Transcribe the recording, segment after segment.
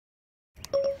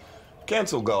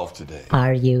Cancel golf today.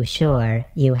 Are you sure?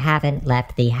 You haven't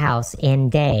left the house in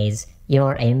days.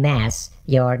 You're a mess.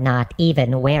 You're not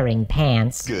even wearing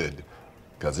pants. Good,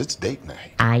 because it's date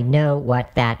night. I know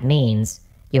what that means.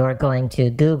 You're going to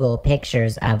Google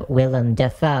pictures of Willem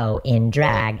Dafoe in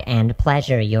drag and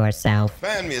pleasure yourself.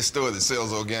 Find me a store that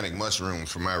sells organic mushrooms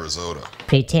for my risotto.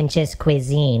 Pretentious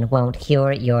cuisine won't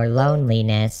cure your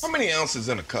loneliness. How many ounces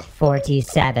in a cup?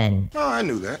 47. Oh, I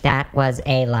knew that. That was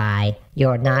a lie.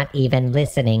 You're not even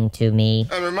listening to me.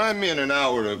 And remind me in an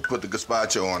hour to put the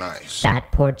gazpacho on ice. That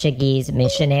Portuguese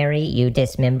missionary you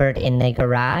dismembered in the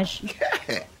garage?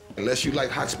 Yeah. Unless you like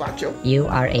hot spacho. You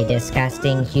are a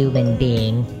disgusting human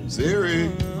being. Siri.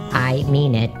 I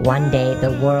mean it. One day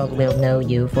the world will know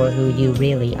you for who you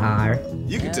really are.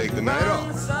 You can take the night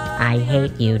off. I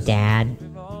hate you, Dad.